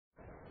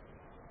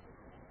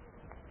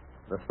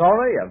The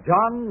story of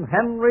John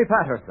Henry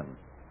Patterson.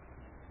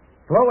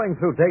 Flowing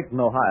through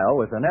Dayton, Ohio,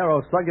 is a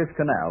narrow, sluggish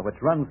canal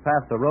which runs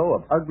past a row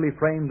of ugly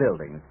frame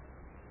buildings.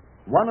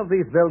 One of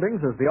these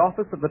buildings is the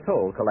office of the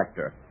toll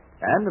collector,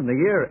 and in the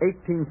year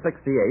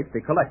 1868,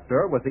 the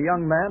collector was a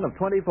young man of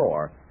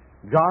 24,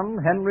 John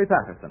Henry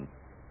Patterson.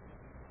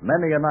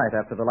 Many a night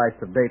after the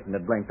lights of Dayton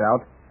had blinked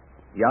out,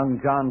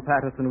 young John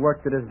Patterson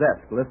worked at his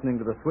desk,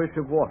 listening to the swish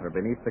of water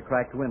beneath the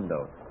cracked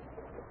window.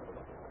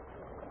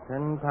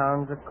 10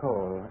 pounds of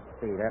coal.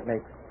 Let's see, that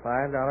makes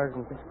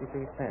 $5.63.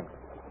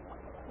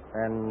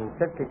 And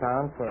 50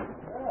 pounds for...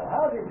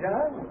 Howdy,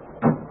 John.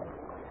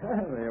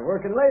 You're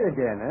working late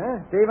again, huh?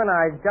 Stephen,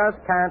 I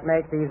just can't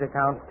make these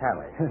accounts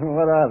tally.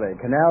 What are they,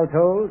 canal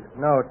tolls?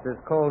 No, it's this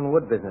coal and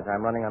wood business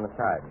I'm running on the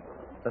side.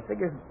 The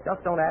figures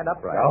just don't add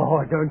up right.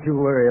 Oh, don't you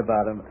worry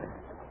about them.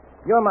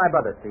 You're my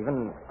brother,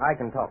 Stephen. I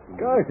can talk to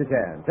you. Of course you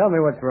can. Tell me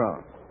what's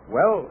wrong.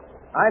 Well,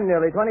 I'm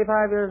nearly 25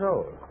 years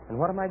old. And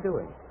what am I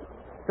doing?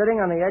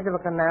 Sitting on the edge of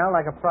a canal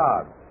like a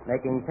frog,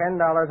 making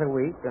 $10 a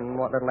week and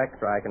what little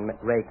extra I can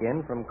rake in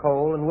from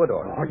coal and wood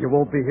orders. Oh, you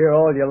won't be here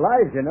all your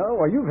life, you know.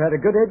 Well, you've had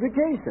a good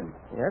education.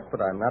 Yes,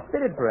 but I'm not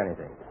fitted for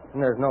anything.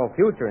 And there's no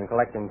future in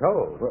collecting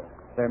tolls. Well,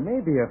 there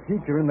may be a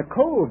future in the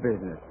coal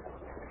business.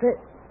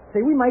 Say,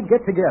 we might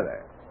get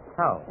together.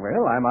 How?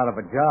 Well, I'm out of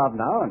a job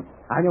now, and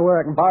I know where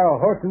I can borrow a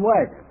horse and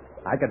wagon.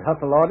 I could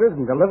hustle orders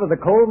and deliver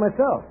the coal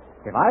myself.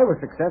 If I were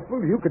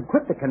successful, you could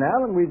quit the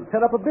canal, and we'd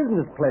set up a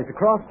business place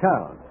across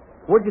town.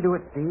 Would you do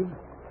it, Steve?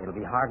 It'll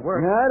be hard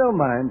work. I don't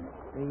mind.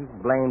 These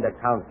blamed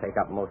accounts take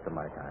up most of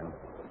my time.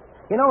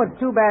 You know, it's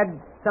too bad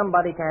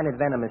somebody can't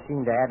invent a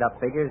machine to add up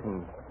figures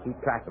and keep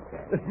track of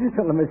cash.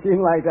 Well, a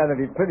machine like that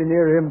would be pretty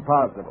near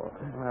impossible.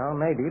 Well,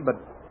 maybe, but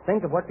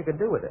think of what you could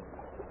do with it.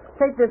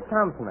 Take this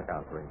Thompson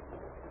account, for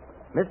instance.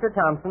 Mr.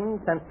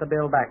 Thompson sent the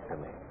bill back to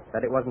me,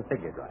 said it wasn't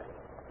figured right.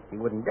 He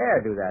wouldn't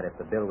dare do that if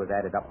the bill was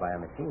added up by a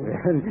machine.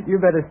 You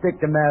better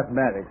stick to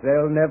mathematics.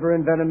 They'll never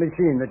invent a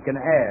machine that can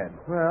add.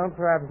 Well,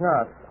 perhaps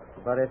not.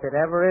 But if it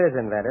ever is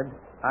invented,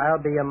 I'll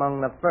be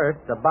among the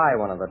first to buy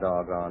one of the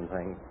doggone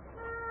things.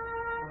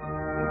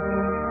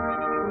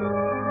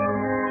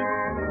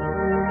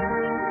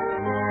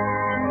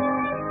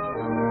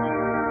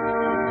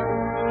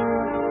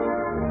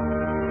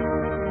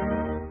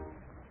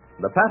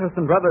 The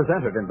Patterson brothers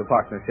entered into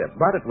partnership,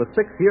 but it was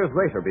 6 years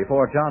later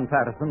before John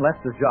Patterson left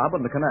his job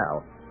on the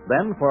canal.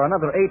 Then, for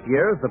another 8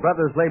 years, the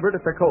brothers labored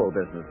at their coal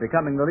business,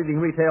 becoming the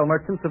leading retail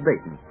merchants of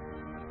Dayton.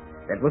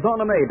 It was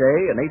on a May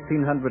Day in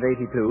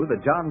 1882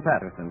 that John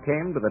Patterson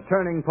came to the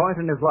turning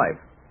point in his life.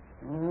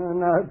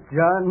 Now,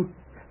 John,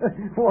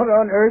 what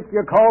on earth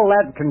do you call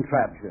that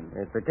contraption?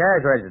 It's a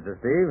cash register,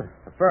 Steve.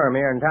 A firm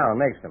here in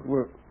town makes them.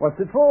 Well, what's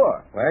it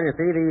for? Well, you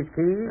see these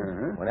keys?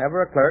 Uh-huh.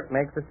 Whenever a clerk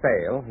makes a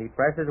sale, he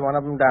presses one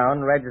of them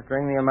down,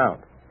 registering the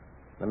amount.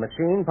 The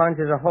machine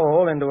punches a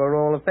hole into a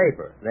roll of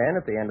paper. Then,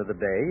 at the end of the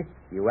day,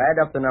 you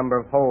add up the number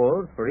of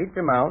holes for each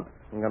amount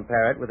and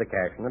compare it with the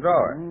cash in the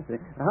drawer.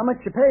 How much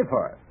you pay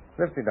for it?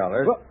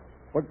 $50.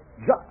 What,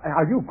 John,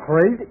 are you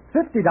crazy?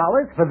 $50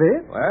 for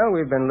this? Well,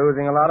 we've been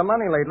losing a lot of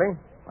money lately.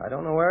 I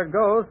don't know where it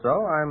goes,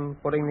 so I'm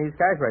putting these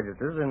cash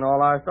registers in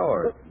all our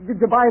stores. Did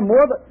you buy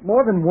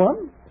more than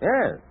one?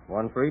 Yes,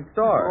 one for each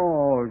store.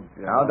 Oh,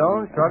 John. Now,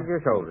 don't shrug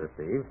your shoulders,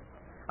 Steve.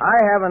 I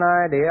have an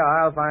idea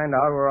I'll find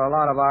out where a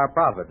lot of our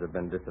profits have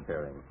been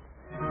disappearing.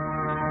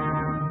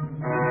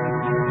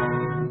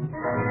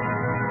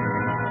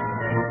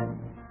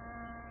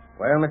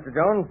 Well, Mr.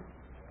 Jones,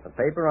 the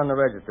paper on the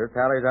register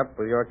tallies up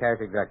with your cash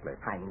exactly.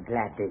 I'm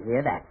glad to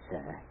hear that,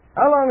 sir.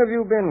 How long have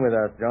you been with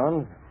us,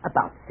 Jones?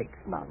 About 6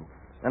 months.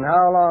 And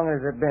how long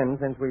has it been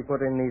since we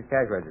put in these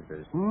cash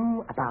registers?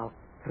 About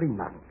 3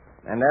 months.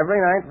 And every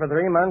night for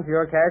 3 months,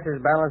 your cash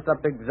is balanced up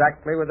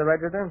exactly with the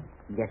register?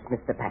 Yes,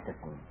 Mr.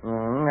 Patterson.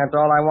 That's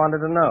all I wanted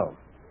to know.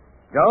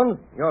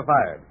 Jones, you're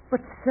fired.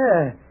 But,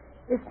 sir,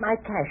 if my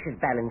cash is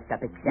balanced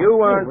up exactly... You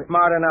weren't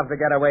smart enough to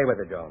get away with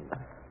it, Jones.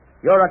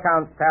 Your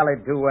accounts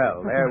tallied too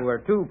well. They were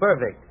too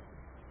perfect.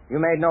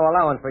 You made no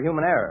allowance for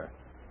human error.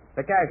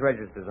 The cash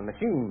register's a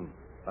machine,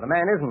 but a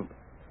man isn't.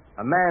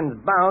 A man's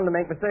bound to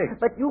make mistakes.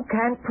 But you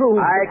can't prove...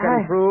 I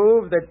can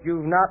prove that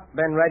you've not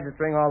been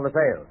registering all the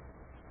sales.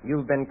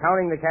 You've been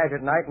counting the cash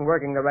at night and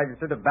working the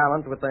register to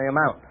balance with the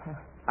amount.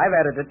 I've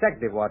had a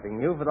detective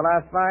watching you for the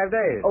last 5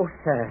 days. Oh,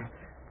 sir,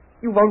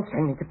 you won't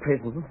send me to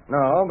prison.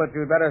 No, but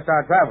you'd better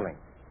start traveling,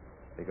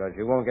 because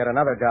you won't get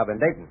another job in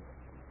Dayton.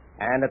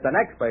 And at the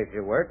next place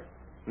you work,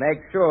 make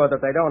sure that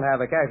they don't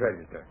have a cash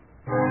register.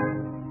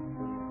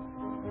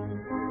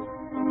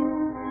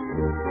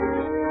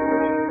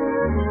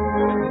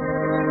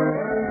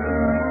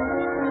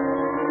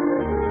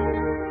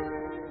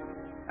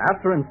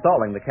 After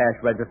installing the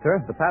cash register,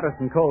 the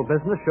Patterson coal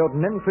business showed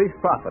an increased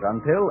profit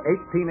until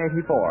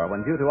 1884,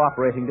 when due to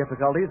operating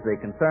difficulties, the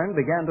concern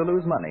began to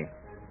lose money.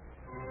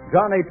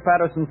 John H.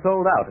 Patterson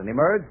sold out and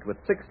emerged with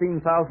 $16,000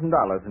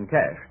 in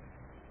cash.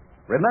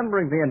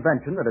 Remembering the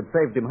invention that had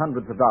saved him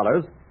hundreds of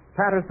dollars,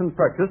 Patterson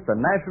purchased a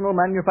national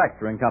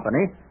manufacturing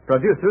company,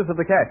 producers of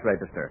the cash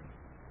register.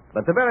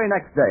 But the very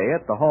next day,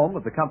 at the home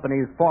of the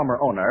company's former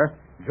owner,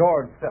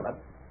 George Phillips.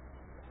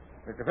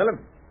 Mr.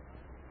 Phillips,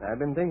 I've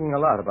been thinking a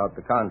lot about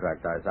the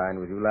contract I signed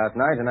with you last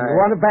night, and You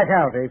want to back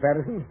out, eh,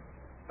 Patterson?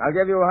 I'll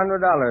give you $100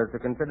 to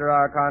consider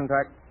our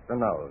contract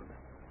annulled.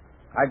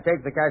 I'd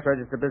take the cash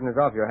register business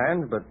off your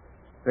hands, but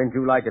since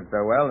you like it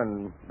so well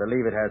and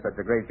believe it has such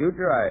a great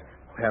future, I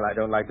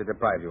don't like to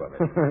deprive you of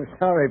it.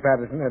 Sorry,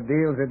 Patterson. A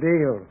deal's a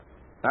deal.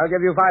 I'll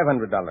give you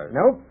 $500.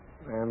 Nope.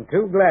 I'm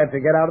too glad to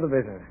get out of the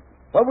business.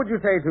 What would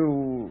you say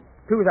to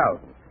 $2,000?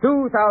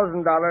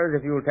 $2,000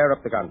 if you'll tear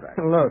up the contract.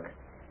 Look,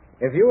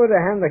 if you were to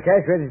hand the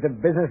cash register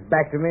business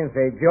back to me and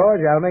say,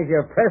 George, I'll make you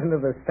a present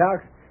of the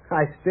stocks,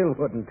 I still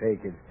wouldn't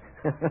take it.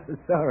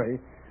 Sorry.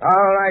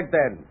 All right,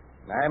 then.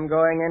 I'm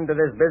going into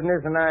this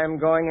business, and I'm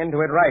going into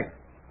it right.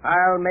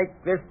 I'll make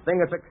this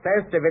thing a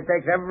success if it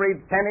takes every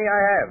penny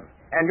I have.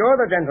 And you're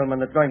the gentleman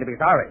that's going to be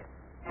sorry.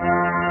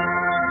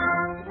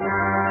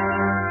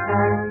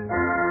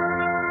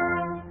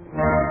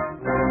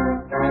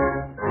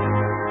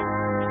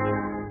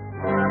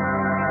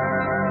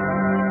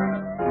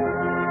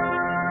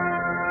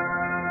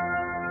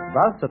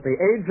 Thus, at the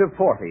age of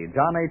 40,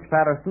 John H.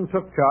 Patterson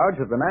took charge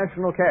of the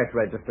National Cash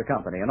Register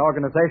Company, an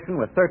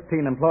organization with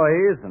 13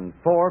 employees and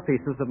 4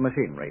 pieces of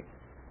machinery.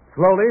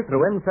 Slowly,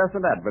 through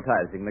incessant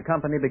advertising, the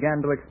company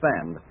began to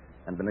expand,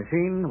 and the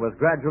machine was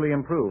gradually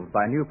improved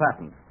by new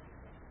patents.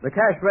 The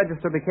cash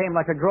register became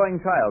like a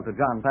growing child to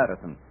John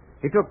Patterson.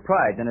 He took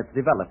pride in its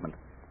development,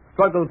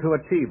 struggled to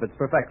achieve its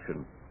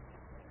perfection.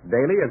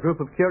 Daily, a group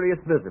of curious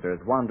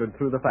visitors wandered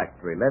through the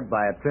factory, led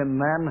by a trim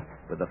man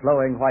with a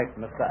flowing white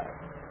mustache.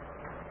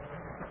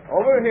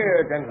 Over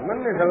here,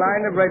 gentlemen, is a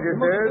line of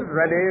registers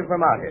ready for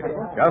market.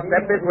 Just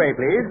step this way,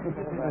 please.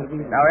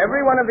 Now, every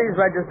one of these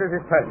registers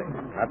is perfect.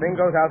 Nothing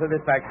goes out of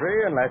this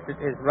factory unless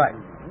it is right.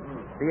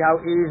 See how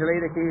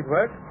easily the keys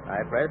work?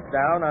 I press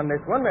down on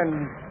this one,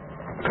 and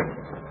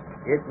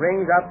it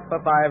rings up a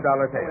 $5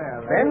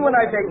 tale. Then, when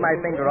I take my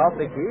finger off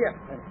the key...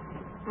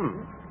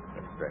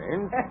 That's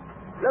strange.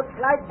 Looks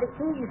like the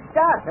key's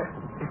stuck.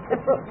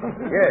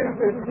 Yes,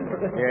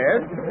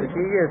 the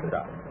key is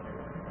stuck.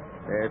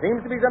 There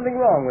seems to be something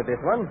wrong with this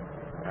one.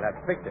 I'll have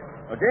to fix it.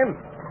 Oh, Jim,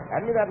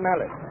 hand me that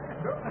mallet.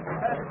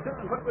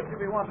 What would you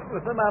be wanting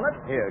with the mallet?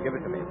 Here, give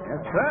it to me. Yes,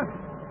 sir.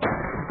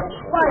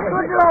 Why,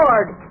 good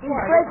Lord. He's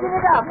breaking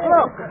it up.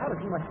 Look.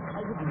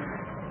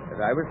 As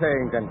I was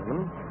saying,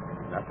 gentlemen,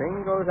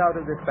 nothing goes out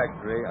of this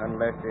factory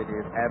unless it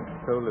is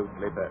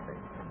absolutely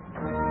perfect.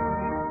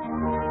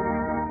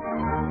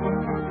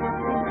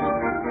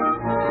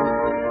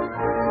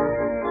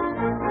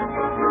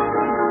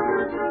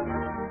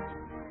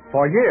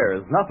 For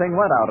years, nothing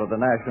went out of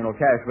the National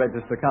Cash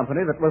Register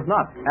Company that was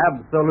not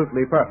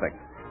absolutely perfect.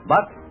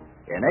 But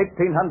in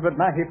 1894...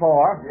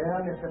 Yeah,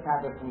 Mr.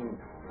 Patterson,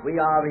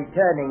 we are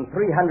returning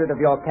 300 of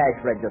your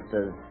cash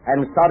registers,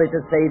 and sorry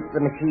to say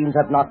the machines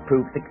have not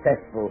proved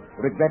successful.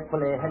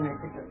 Regretfully, Henry...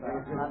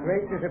 It's a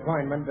great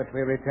disappointment that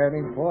we're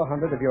returning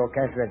 400 of your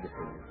cash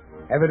registers.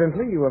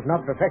 Evidently, you have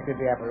not perfected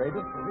the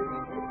apparatus.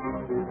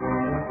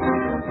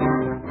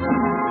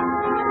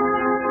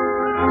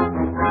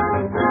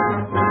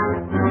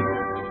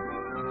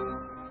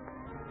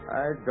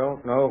 I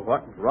don't know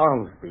what's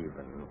wrong,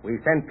 Stephen. We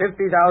sent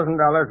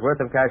 $50,000 worth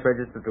of cash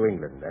registers to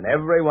England, and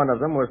every one of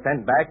them was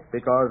sent back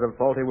because of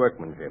faulty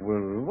workmanship.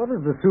 Well, what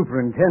does the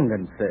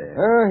superintendent say?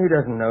 He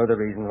doesn't know the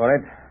reason for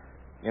it.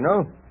 You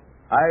know,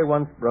 I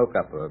once broke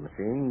up a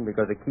machine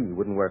because a key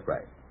wouldn't work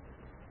right.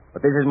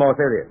 But this is more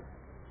serious.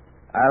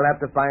 I'll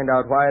have to find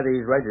out why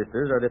these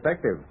registers are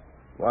defective.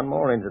 One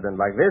more incident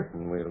like this,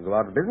 and we'll go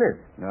out of business.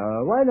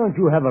 Why don't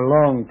you have a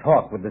long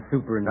talk with the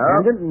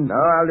superintendent? No,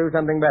 I'll do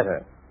something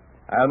better.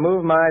 I'll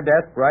move my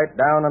desk right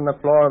down on the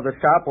floor of the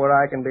shop where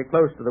I can be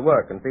close to the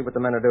work and see what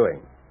the men are doing.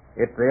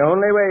 It's the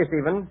only way,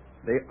 Stephen,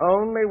 the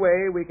only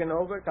way we can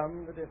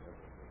overcome the difficulty.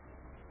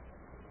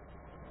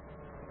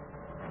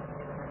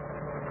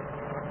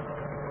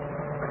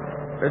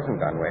 Listen,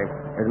 Conway,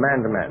 as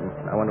man to man,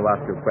 I want to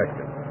ask you a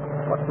question.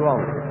 What's wrong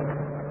with you?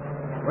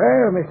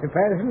 Well, Mr.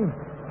 Patterson,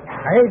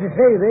 I hate to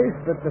say this,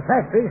 but the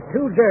factory's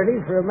too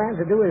dirty for a man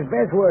to do his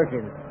best work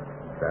in.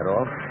 Is that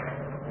all?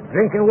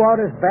 Drinking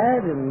water's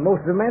bad, and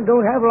most of the men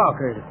don't have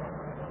lockers.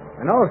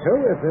 And also,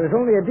 if there's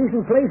only a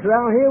decent place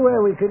around here where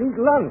we could eat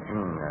lunch.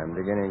 I'm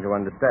beginning to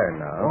understand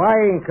now. Oh, I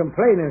ain't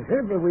complaining,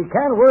 sir, but we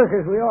can't work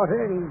as we ought to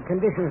in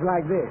conditions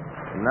like this.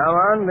 From now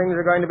on, things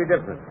are going to be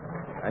different.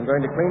 I'm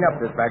going to clean up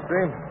this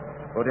factory,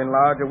 put in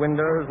larger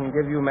windows, and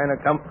give you men a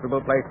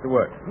comfortable place to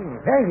work.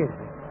 Thank you,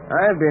 sir.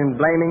 I've been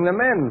blaming the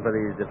men for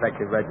these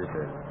defective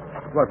registers.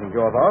 It wasn't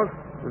your fault.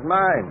 It was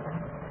mine.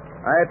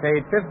 I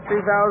paid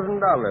 $50,000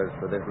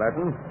 for this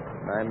lesson.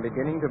 I'm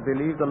beginning to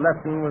believe the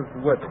lesson was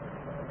worth it.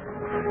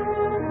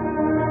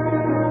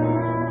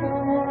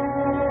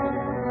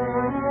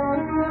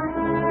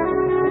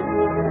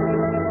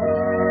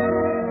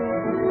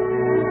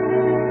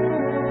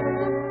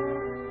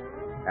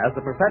 As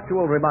a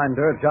perpetual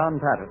reminder,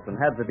 John Patterson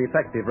had the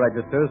defective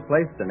registers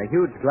placed in a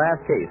huge glass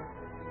case,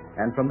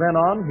 and from then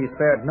on he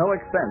spared no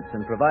expense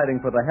in providing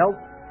for the health,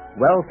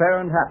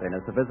 welfare, and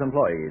happiness of his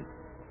employees.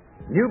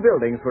 New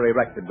buildings were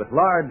erected with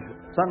large,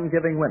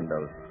 sun-giving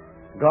windows.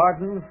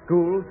 Gardens,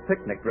 schools,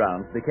 picnic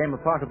grounds became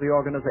a part of the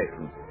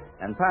organization,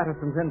 and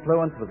Patterson's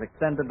influence was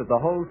extended to the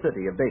whole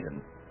city of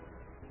Dayton.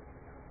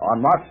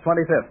 On March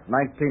 25th,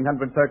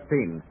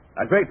 1913,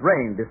 a great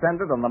rain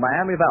descended on the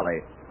Miami Valley.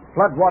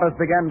 Floodwaters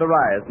began to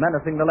rise,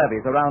 menacing the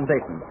levees around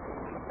Dayton.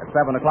 At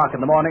 7 o'clock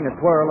in the morning, a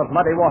swirl of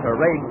muddy water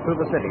raged through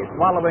the city,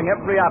 swallowing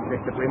every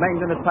object that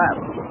remained in its path.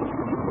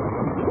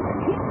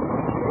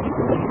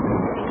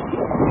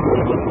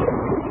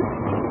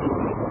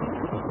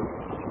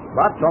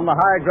 But on the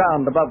high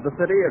ground above the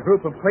city, a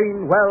group of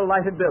clean,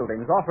 well-lighted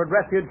buildings offered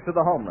refuge to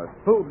the homeless,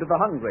 food to the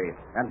hungry,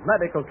 and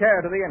medical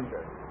care to the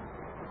injured.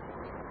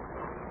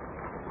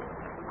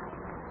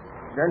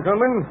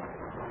 Gentlemen,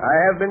 I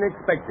have been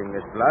expecting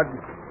this flood.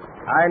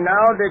 I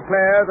now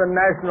declare the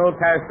National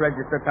Cash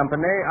Register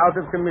Company out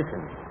of commission,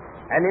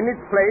 and in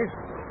its place,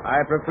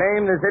 I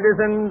proclaim the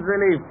Citizens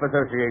Relief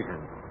Association.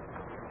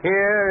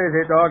 Here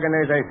is its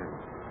organization.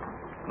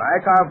 My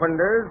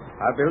carpenters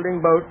are building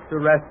boats to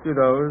rescue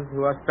those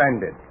who are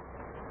stranded.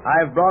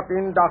 I've brought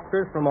in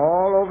doctors from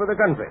all over the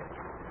country.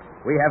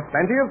 We have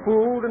plenty of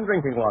food and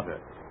drinking water.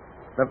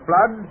 The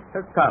flood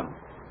has come.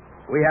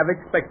 We have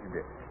expected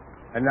it.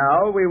 And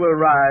now we will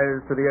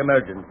rise to the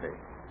emergency.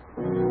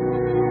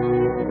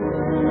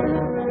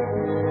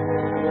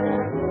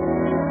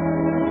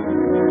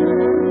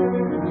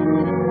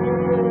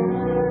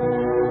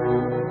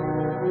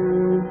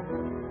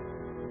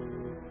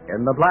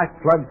 In the black,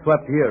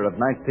 flood-swept year of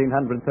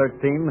 1913,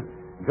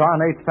 John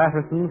H.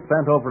 Patterson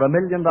spent over $1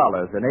 million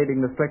in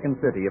aiding the stricken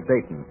city of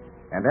Dayton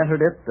and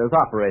entered it as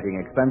operating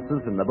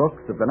expenses in the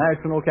books of the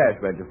National Cash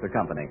Register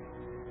Company.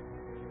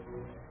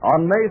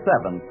 On May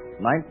 7th,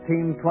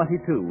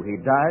 1922,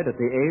 he died at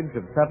the age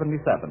of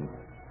 77.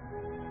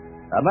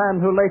 A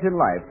man who late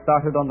in life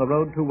started on the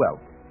road to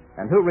wealth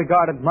and who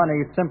regarded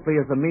money simply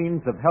as a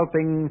means of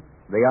helping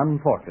the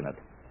unfortunate.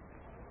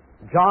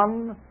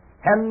 John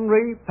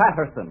Henry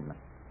Patterson,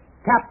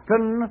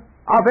 Captain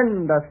of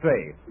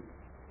Industry.